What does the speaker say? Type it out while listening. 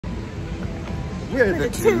We're the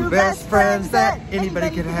two best friends that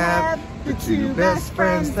anybody could have. The two best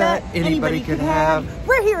friends that anybody could have.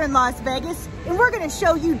 We're here in Las Vegas, and we're going to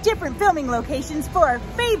show you different filming locations for our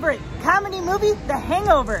favorite comedy movie, The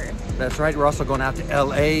Hangover. That's right. We're also going out to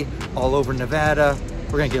LA, all over Nevada.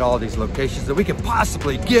 We're going to get all these locations that we can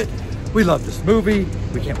possibly get. We love this movie.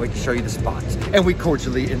 We can't wait to show you the spots. And we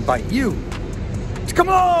cordially invite you to come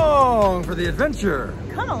along for the adventure.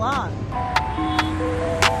 Come along.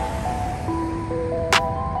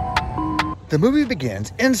 The movie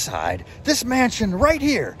begins inside this mansion right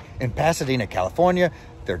here in Pasadena, California.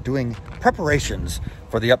 They're doing preparations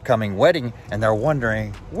for the upcoming wedding, and they're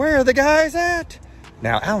wondering, where are the guys at?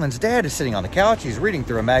 Now, Alan's dad is sitting on the couch. He's reading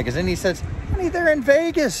through a magazine. He says, honey, they're in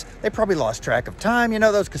Vegas. They probably lost track of time. You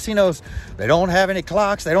know, those casinos, they don't have any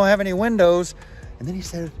clocks. They don't have any windows. And then he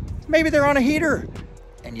said, maybe they're on a heater.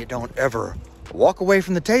 And you don't ever walk away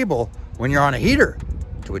from the table when you're on a heater.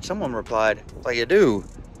 To which someone replied, well, you do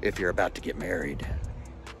if you're about to get married.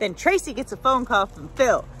 Then Tracy gets a phone call from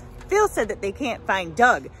Phil. Phil said that they can't find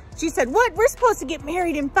Doug. She said, what? We're supposed to get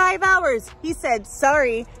married in 5 hours. He said,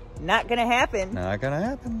 sorry, not gonna happen. Not gonna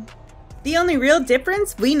happen. The only real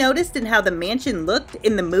difference we noticed in how the mansion looked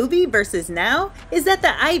in the movie versus now is that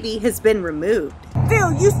the ivy has been removed.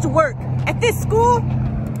 Phil used to work at this school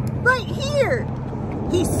right here.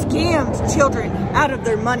 He scammed children out of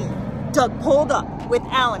their money. Doug pulled up with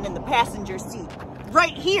Alan in the passenger seat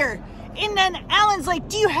right here. And then Alan's like,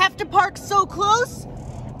 do you have to park so close?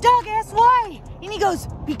 Doug asks why. And he goes,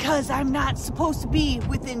 because I'm not supposed to be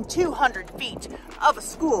within 200 feet of a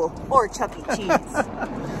school or a Chuck E. Cheese.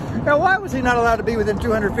 Now, why was he not allowed to be within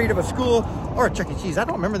 200 feet of a school or a Chuck E. Cheese? I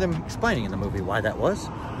don't remember them explaining in the movie why that was.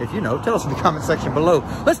 If you know, tell us in the comment section below.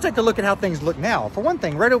 Let's take a look at how things look now. For one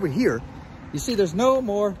thing, right over here, you see there's no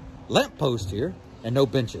more lamppost here and no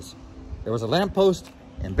benches. There was a lamppost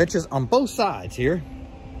and benches on both sides here,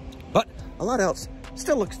 but a lot else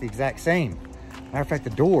still looks the exact same. Matter of fact,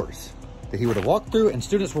 the doors that he would have walked through and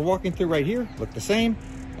students were walking through right here look the same.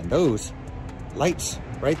 And those lights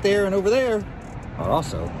right there and over there are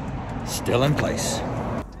also still in place.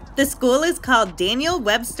 The school is called Daniel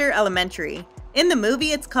Webster Elementary. In the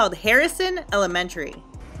movie, it's called Harrison Elementary.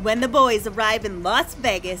 When the boys arrive in Las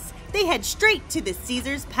Vegas, they head straight to the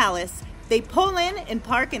Caesars Palace. They pull in and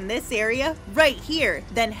park in this area right here,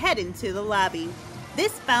 then head into the lobby.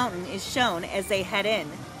 This fountain is shown as they head in.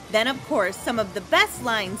 Then, of course, some of the best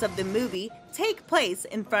lines of the movie take place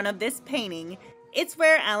in front of this painting. It's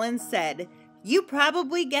where Alan said, you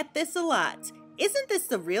probably get this a lot. Isn't this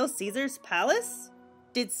the real Caesar's Palace?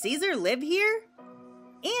 Did Caesar live here?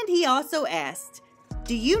 And he also asked,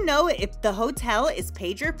 do you know if the hotel is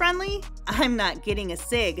pager friendly? I'm not getting a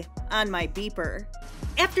cig on my beeper.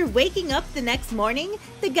 After waking up the next morning,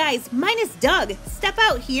 the guys, minus Doug, step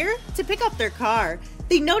out here to pick up their car.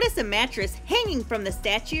 They notice a mattress hanging from the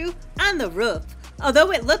statue on the roof.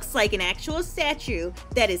 Although it looks like an actual statue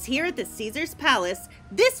that is here at the Caesars Palace,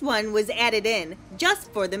 this one was added in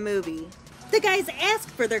just for the movie. The guys ask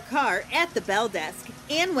for their car at the bell desk,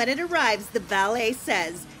 and when it arrives, the valet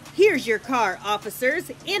says, here's your car,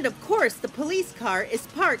 officers, and of course the police car is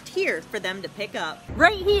parked here for them to pick up.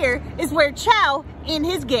 Right here is where Chow and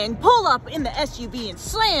his gang pull up in the SUV and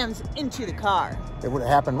slams into the car. It would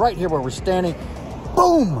have happened right here where we're standing.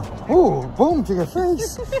 Boom! Ooh, boom to your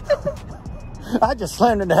face. I just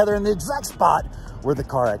slammed into Heather in the exact spot where the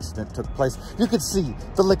car accident took place. You could see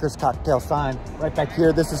the Liquors cocktail sign right back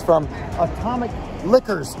here. This is from Atomic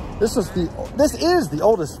Liquors. This is the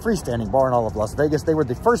oldest freestanding bar in all of Las Vegas. They were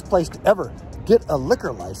the first place to ever get a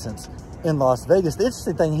liquor license in Las Vegas. The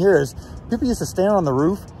interesting thing here is people used to stand on the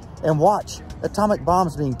roof and watch atomic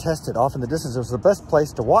bombs being tested off in the distance. It was the best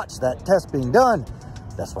place to watch that test being done.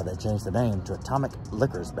 That's why they changed the name to Atomic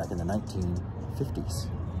Liquors back in the 1950s.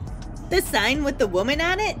 The sign with the woman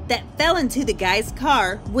on it that fell into the guy's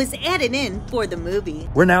car was added in for the movie.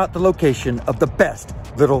 We're now at the location of the best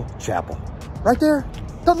little chapel. Right there.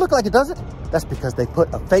 Doesn't look like it, does it? That's because they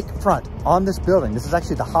put a fake front on this building. This is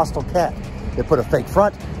actually the Hostel Cat. They put a fake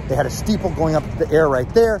front. They had a steeple going up the air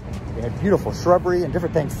right there. They had beautiful shrubbery and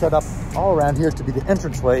different things set up all around here to be the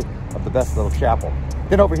entranceway of the best little chapel.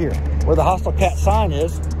 Then over here, where the Hostel Cat sign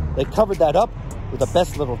is, they covered that up with the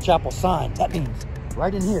best little chapel sign. That means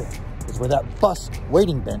right in here is where that bus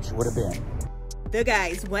waiting bench would have been. The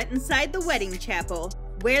guys went inside the wedding chapel,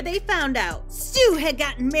 where they found out Stu had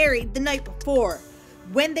gotten married the night before.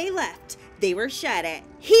 When they left, they were shot at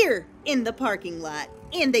here in the parking lot,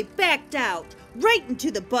 and they backed out right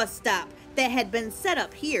into the bus stop that had been set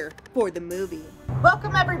up here for the movie.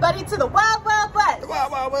 Welcome everybody to the Wild Wild West. The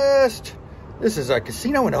Wild Wild West. This is a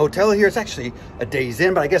casino and a hotel here. It's actually a Days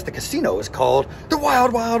Inn, but I guess the casino is called the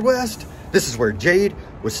Wild Wild West. This is where Jade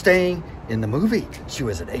was staying in the movie. She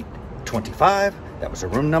was at 825. That was her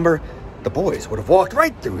room number. The boys would have walked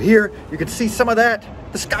right through here. You could see some of that,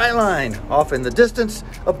 the skyline off in the distance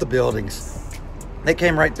of the buildings. They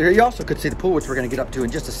came right through. You also could see the pool, which we're going to get up to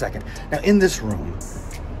in just a second. Now, in this room,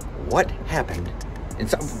 what happened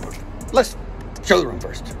inside? Let's show the room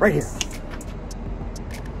first, right here.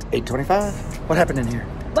 825. What happened in here?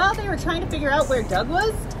 While they were trying to figure out where Doug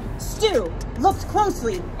was, Stu looked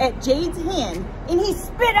closely at Jade's hand and he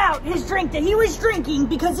spit out his drink that he was drinking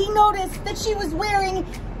because he noticed that she was wearing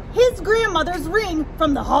his grandmother's ring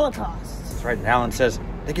from the Holocaust. That's right. And Alan says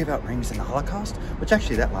they gave out rings in the Holocaust, which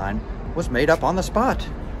actually that line was made up on the spot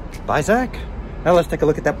by Zach. Now let's take a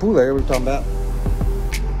look at that pool area we were talking about.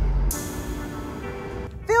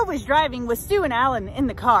 Phil was driving with Stu and Alan in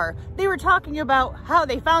the car. They were talking about how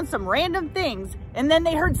they found some random things and then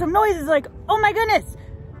they heard some noises like, oh my goodness,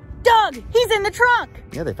 Doug, he's in the trunk.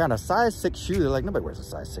 Yeah, they found a size 6 shoe. They're like, nobody wears a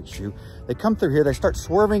size 6 shoe. They come through here, they start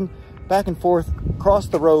swerving back and forth across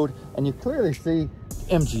the road, and you clearly see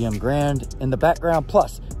MGM Grand in the background,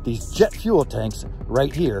 plus these jet fuel tanks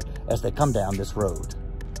right here as they come down this road.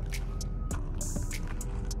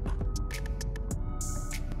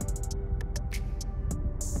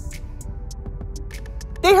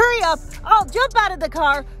 They hurry up, all jump out of the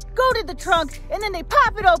car, go to the trunk, and then they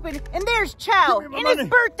pop it open, and there's Chow in his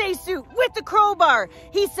birthday suit with the crowbar.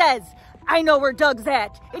 He says, I know where Doug's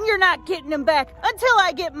at, and you're not getting him back until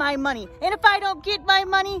I get my money. And if I don't get my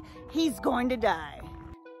money, he's going to die.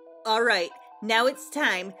 All right, now it's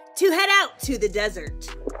time to head out to the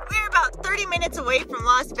desert. We're about 30 minutes away from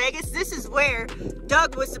Las Vegas. This is where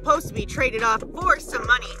Doug was supposed to be traded off for some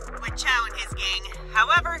money with Chow and his gang.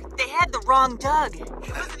 However, they had the wrong Doug.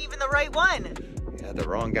 It wasn't even the right one. Yeah, the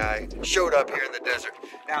wrong guy showed up here in the desert.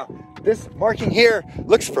 Now, this marking here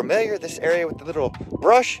looks familiar, this area with the little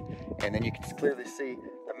brush, and then you can clearly see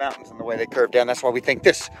the mountains and the way they curve down. That's why we think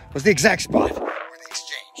this was the exact spot where the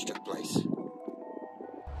exchange took place.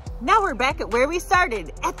 Now we're back at where we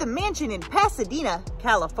started, at the mansion in Pasadena,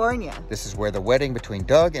 California. This is where the wedding between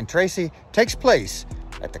Doug and Tracy takes place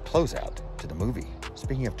at the closeout to the movie.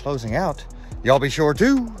 Speaking of closing out, y'all be sure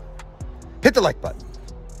to hit the like button,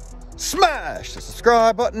 smash the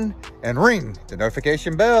subscribe button, and ring the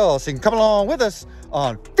notification bell so you can come along with us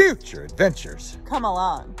on future adventures. Come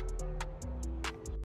along.